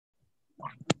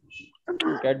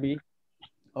Academy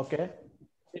Okay.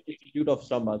 Institute of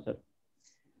Islamabad, sir.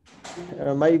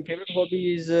 My favorite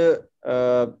hobby is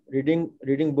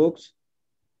reading books,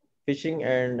 fishing,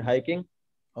 and hiking.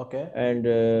 Okay. And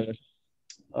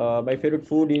my favorite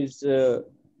food is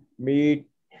meat,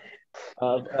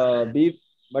 beef,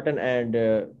 mutton, and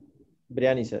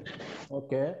biryani, sir.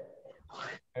 Okay.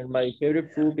 And my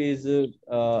favorite fruit is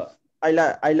I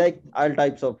like all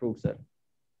types of fruits, sir.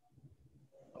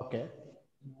 Okay.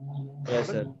 Yes,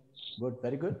 Good. sir. Good.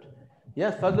 Very good.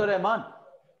 Yes, Fazlur Rahman.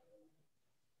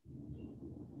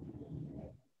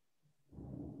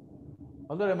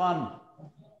 Fazlur Rahman.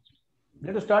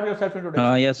 Let us start your self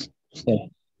introduction. Yes, sir.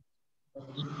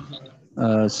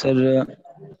 Sir,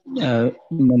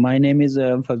 my name is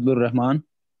Fazlur Rahman,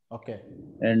 Okay.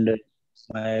 and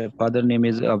my father name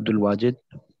is Abdul Wajid.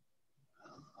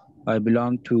 I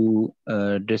belong to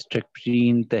District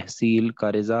Preen, Tehsil,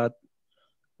 Karizat,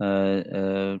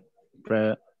 uh,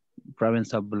 pro-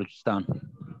 province of Balochistan.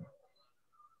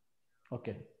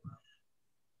 Okay.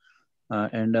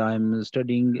 And I'm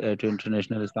studying at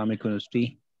International Islamic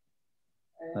University,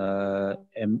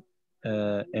 M,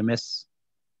 MS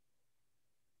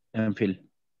MPhil.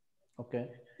 Okay.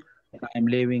 I'm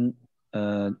living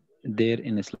there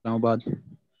in Islamabad,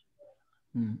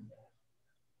 Hmm.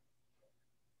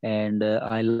 and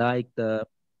I like the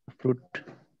fruit.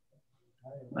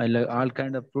 I like all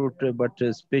kind of fruit, but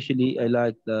especially I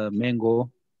like the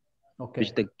mango,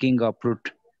 which Okay. the king of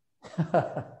fruit.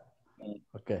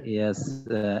 Okay. Yes,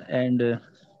 and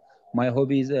my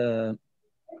hobby is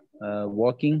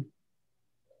walking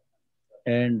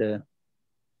and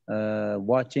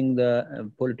watching the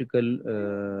political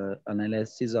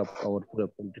analysis of our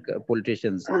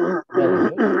politicians. Very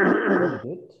good. Very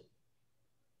good.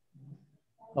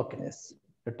 Okay. Yes.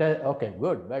 Okay.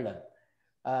 Good. Well done.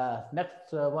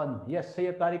 Next one. Yes,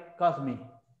 Sayyid Tariq Kazmi.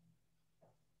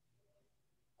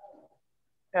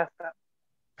 Yes, sir.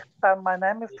 My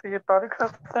name is Sayyid Tariq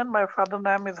Hassan. My father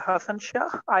name is Hassan Shah.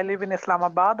 I live in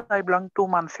Islamabad. I belong to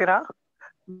Mansira.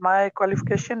 My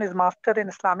qualification is Master in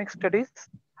Islamic Studies,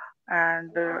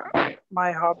 and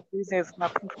my hobbies is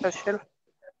nothing special.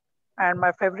 And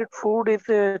my favorite food is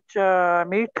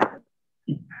meat,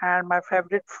 and my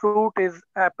favorite fruit is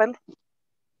apple.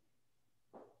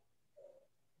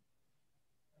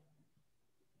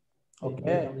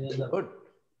 Okay. Good.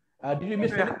 Did you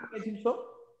miss Yeah. anything? I think so.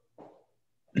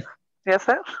 Yes,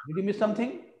 sir. Did you miss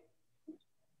something?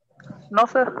 No,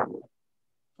 sir.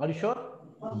 Are you sure?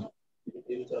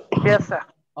 Yes, sir.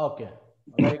 Okay.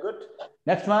 Very good.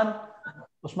 Next one.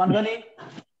 Usman Ghani.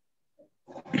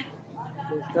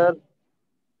 Yes, sir.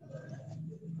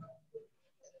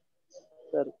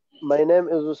 Sir, my name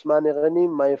is Usman Ghani.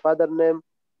 My father name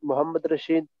Muhammad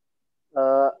Rashid.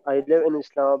 I live in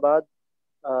Islamabad.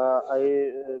 I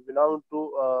belong to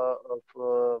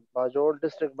Bajol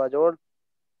district, Bajol.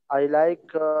 I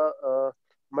like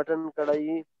mutton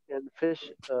kadai and fish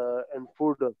and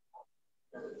food.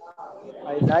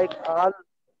 I like all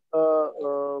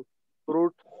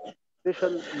fruit,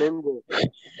 special mango.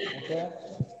 Okay.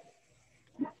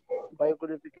 My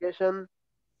qualification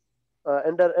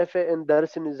under FA in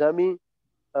Dars Nizami.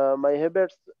 My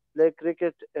habits play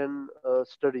cricket and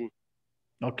study.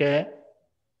 Okay.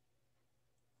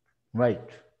 Right.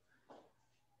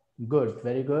 Good.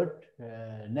 Very good.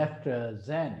 Next,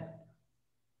 Zain.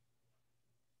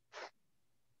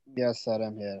 Yes, sir,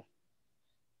 I'm here.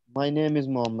 My name is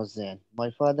Mohammed Zain.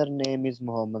 My father name is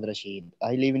Mohammed Rashid.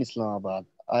 I live in Islamabad.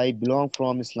 I belong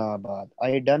from Islamabad.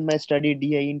 I done my study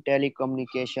DA in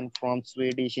telecommunication from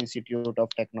Swedish Institute of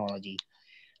Technology.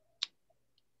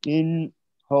 In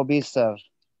hobbies, sir,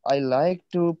 I like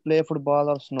to play football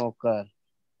or snooker.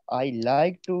 I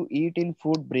like to eat in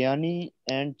food biryani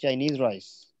and Chinese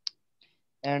rice.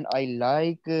 And I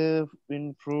like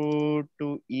in fruit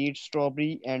to eat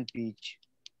strawberry and peach.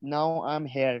 Now I'm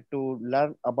here to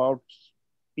learn about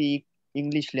speak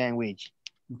English language.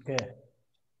 Okay.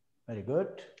 Very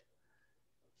good.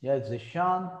 Yes,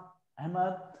 Zishan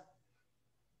Ahmed.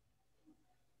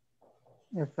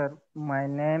 Yes, sir. My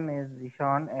name is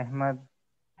Ishan Ahmed,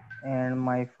 and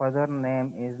my father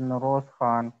name is Nuroz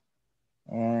Khan,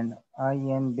 and I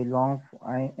belong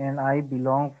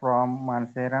from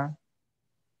Mansera,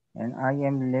 and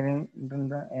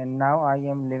now I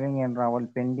am living in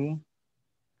Rawalpindi,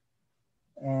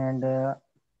 and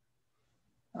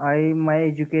I my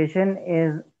education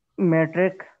is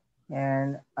metric,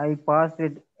 and I passed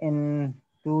it in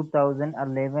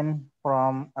 2011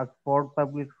 from Oxford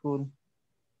Public School,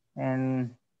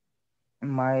 and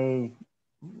my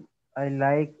I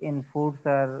like in foods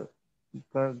are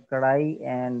kadai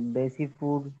and desi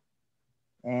food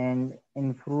And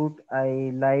in fruit,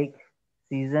 I like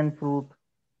season fruit,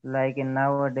 like in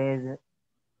nowadays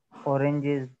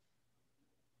oranges.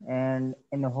 And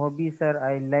in hobby, sir,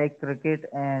 I like cricket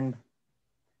and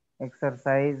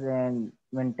exercise and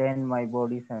maintain my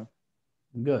body, sir.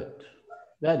 Good.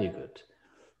 Very good.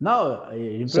 Now, Sir,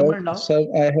 improvement now. sir,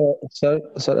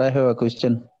 I have a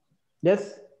question.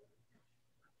 Yes.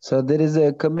 So there is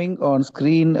a coming on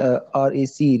screen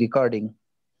RAC recording.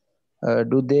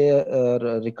 Do they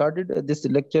recorded this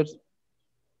lecture?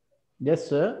 Yes,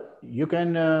 sir. You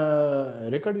can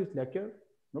record this lecture.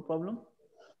 No problem.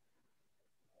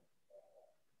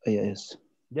 Yes.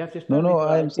 They have system No, with,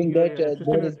 I I am think saying your that system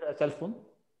there is is. a cell phone.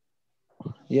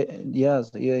 Yeah,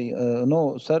 yes, yeah.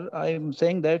 No, sir, I am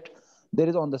saying that there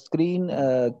is on the screen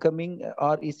coming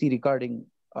REC recording.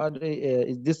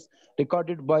 Is this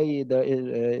recorded by the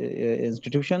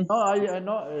institution? No, I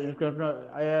no,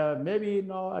 I maybe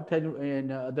no. I tell you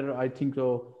in other. I think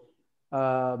so.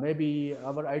 Maybe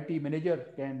our IT manager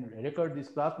can record this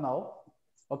class now.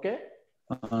 Okay.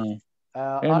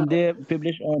 And they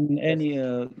publish on Yes. any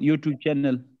YouTube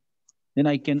channel. Then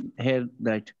I can hear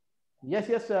that. Yes,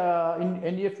 yes.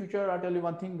 In near future, I'll tell you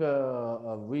one thing.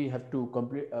 We have to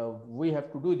complete. We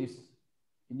have to do this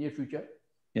in near future.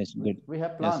 Yes, good. We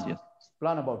have Yes, plan yes.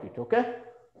 plan about it. Okay.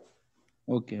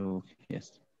 Okay,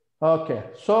 yes. Okay.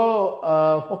 So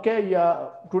okay, yeah.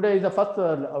 Today is the first.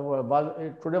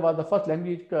 Today was the first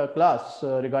language class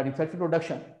regarding self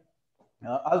introduction.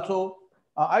 Also,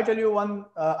 I tell you one.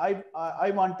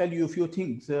 I want to tell you a few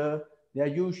things. That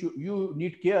you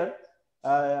need care.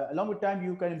 Along with time,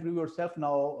 you can improve yourself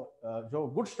now. So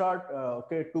good start.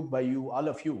 Okay, took by you, all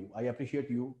of you. I appreciate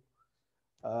you.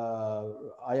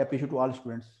 I appreciate all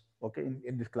students. Okay,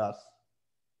 in this class.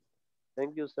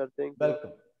 Thank you, sir. Thank you.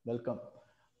 Welcome, welcome.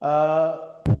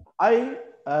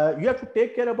 You have to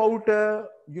take care about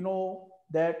you know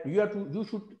that you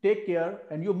should take care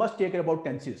and you must take care about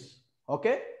tenses.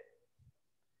 Okay.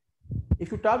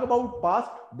 If you talk about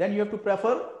past, then you have to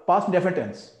prefer past indefinite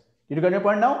tense. Did you get your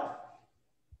point now?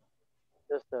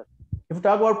 Yes, sir. If you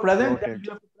talk about present, then Noted.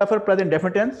 you have to prefer present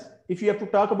indefinite tense. If you have to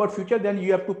talk about future, then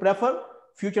you have to prefer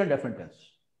future indefinite tense.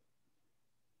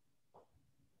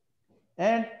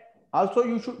 And also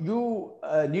you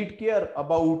need care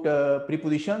about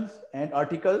prepositions and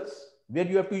articles, where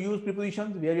you have to use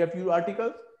prepositions, where you have to use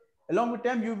articles. Along with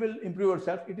time, you will improve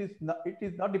yourself. It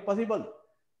is not impossible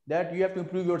that you have to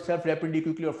improve yourself rapidly,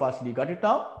 quickly, or fastly. Got it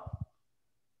now?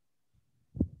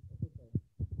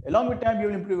 Along with time, you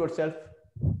will improve yourself,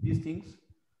 these things.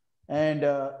 And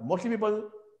mostly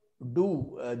people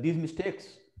do these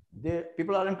mistakes.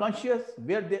 People are unconscious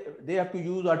where they have to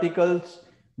use articles,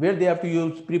 where they have to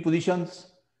use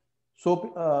prepositions.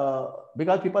 So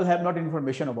because people have not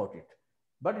information about it.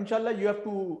 But inshallah, you have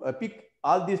to pick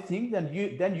all these things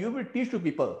and then you will teach to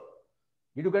people.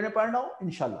 Did you get a point now?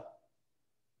 Inshallah.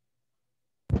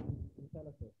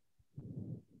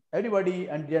 Everybody,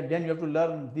 and then you have to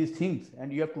learn these things and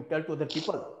you have to tell to other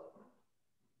people.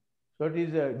 So it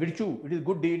is a virtue, it is a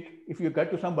good deed if you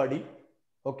get to somebody.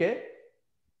 Okay.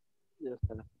 Yes,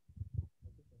 sir.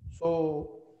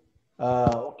 So,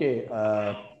 okay.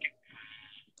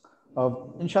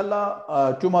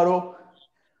 Inshallah, tomorrow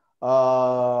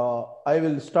I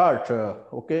will start,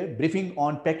 okay, briefing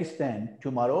on Pakistan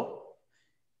tomorrow.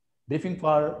 Briefing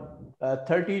for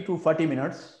 30 to 40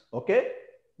 minutes, okay?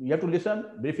 You have to listen,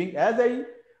 briefing. As I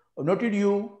noted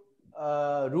you,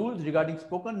 rules regarding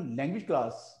spoken language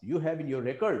class you have in your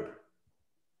record,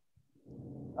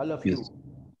 all of you,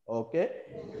 okay?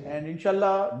 And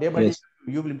inshallah, day by day,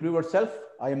 you will improve yourself.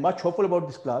 I am much hopeful about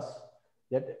this class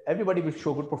that everybody will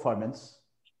show good performance.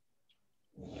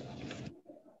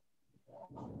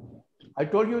 I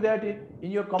told you that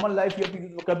in your common life, you have to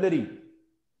use vocabulary.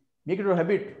 Make it your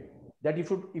habit that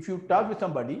if you talk with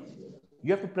somebody,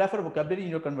 you have to prefer vocabulary in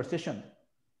your conversation.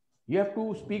 You have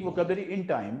to speak vocabulary in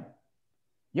time.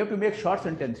 You have to make short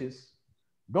sentences.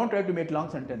 Don't try to make long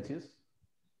sentences.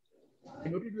 I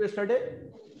noted you yesterday.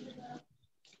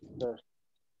 Sir.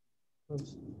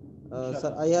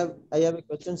 Sir, I have a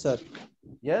question, sir.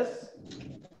 Yes.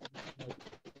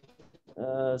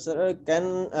 Sir,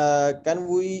 can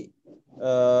we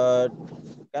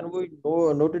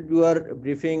noted your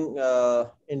briefing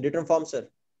in written form, sir?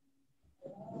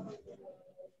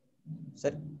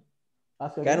 Sir,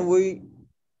 can we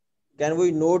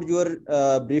note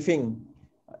your briefing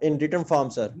in written form,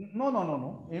 sir?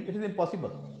 No. It is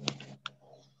impossible.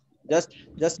 Just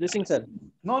listen, sir.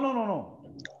 No.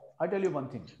 I tell you one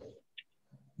thing.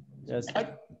 Yes. If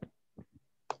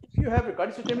you have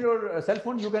recording system in your cell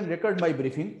phone, you can record my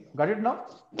briefing. Got it now?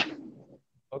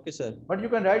 Okay, sir. But you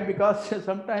can write because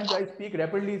sometimes I speak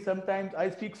rapidly, sometimes I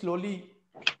speak slowly,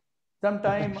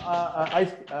 sometimes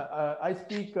I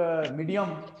speak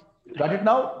medium. Got it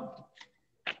now?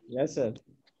 Yes, sir.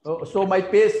 So my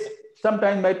pace,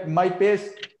 sometimes my pace,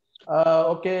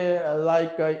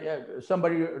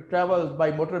 somebody travels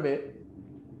by motorway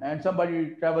and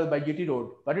somebody travels by GT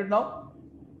road. Got it now?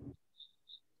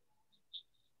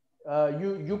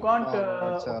 You can't All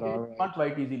right, sir. All you right. can't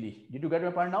write easily. Did you get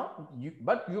my point now?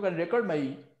 But you can record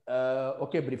my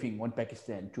briefing on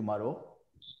Pakistan tomorrow.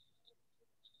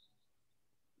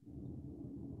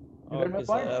 You get my Okay,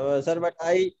 point? sir. Sir, but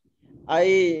I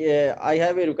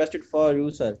have a requested for you,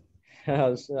 sir.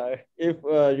 Sir,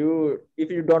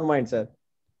 if you don't mind, sir.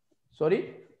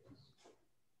 Sorry.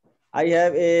 I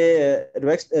have a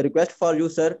request for you,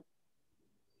 sir.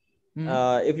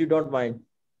 If you don't mind.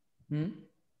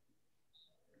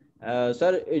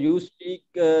 Sir, you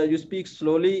speak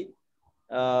slowly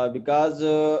because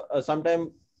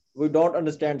sometimes we don't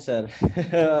understand, sir.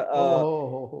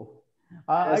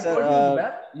 I Yes, sir. told you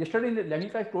that yesterday in the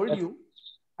language I told Yes. you.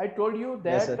 I told you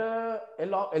Yes, that sir.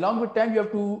 along with time you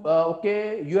have to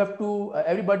you have to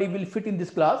everybody will fit in this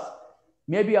class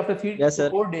maybe after 3 Yes, to sir.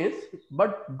 4 days,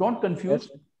 but don't confuse. Yes,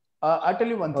 sir. I'll tell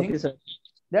you one Okay, thing sir.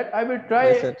 that I will Yes,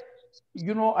 try, sir.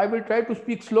 I will try to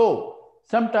speak slow.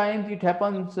 Sometimes it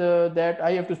happens that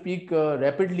I have to speak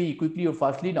rapidly, quickly, or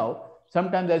fastly now.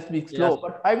 Sometimes I speak slow, Yes.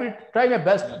 but I will try my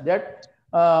best Yeah. that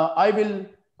I will,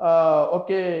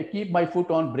 keep my foot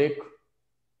on brake.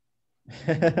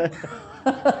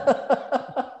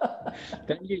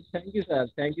 Thank you, sir.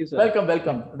 Thank you, sir.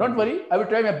 Welcome. Don't worry. I will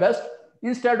try my best.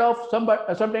 Instead of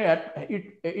something,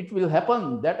 it will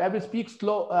happen that I will speak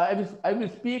slow. I will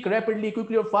speak rapidly,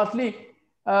 quickly, or fastly.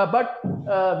 But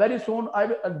very soon, I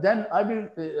will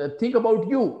think about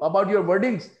you, about your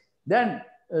wordings. Then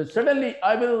suddenly,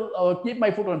 I will keep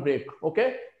my foot on brake.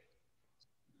 Okay.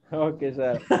 Okay,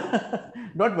 sir.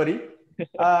 Don't worry.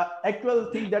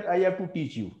 Actual thing that I have to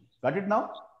teach you. Got it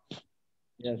now?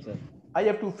 Yes, sir. I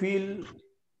have to feel.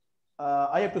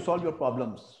 I have to solve your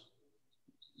problems.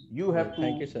 You have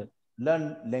Thank to you, sir.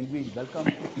 learn language. Welcome.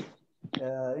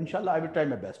 Inshallah, I will try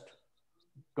my best.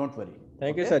 Don't worry.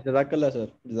 Thank you, Okay? sir. Jazakallah, sir.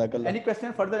 Jazakallah. Any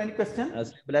question? Further, any question?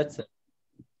 Bless, sir.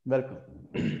 Welcome.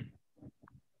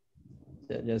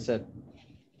 Yes, sir.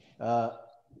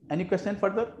 Any question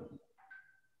further?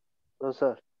 No,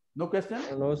 sir. No question?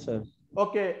 No, sir.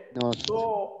 Okay. No, sir.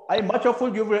 So I'm much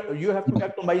hopeful you have to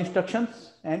act on my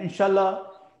instructions, and inshallah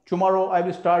tomorrow I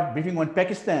will start briefing on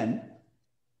Pakistan,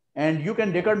 and you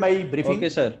can record my briefing. Okay,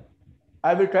 sir.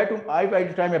 I will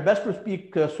try my best to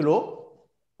speak slow.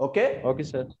 Okay. Okay,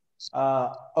 sir.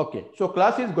 Okay. So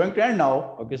class is going to end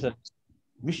now. Okay, sir.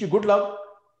 Wish you good luck.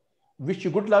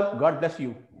 God bless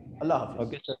you. Allah Hafiz.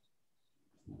 Okay, sir.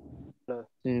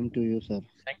 Same to you, sir.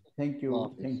 Thank you. Allah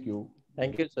Hafiz. Thank you.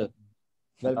 Thank you, sir.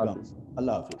 Welcome. Hafiz.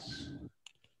 Allah Hafiz.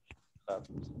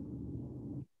 Hafiz.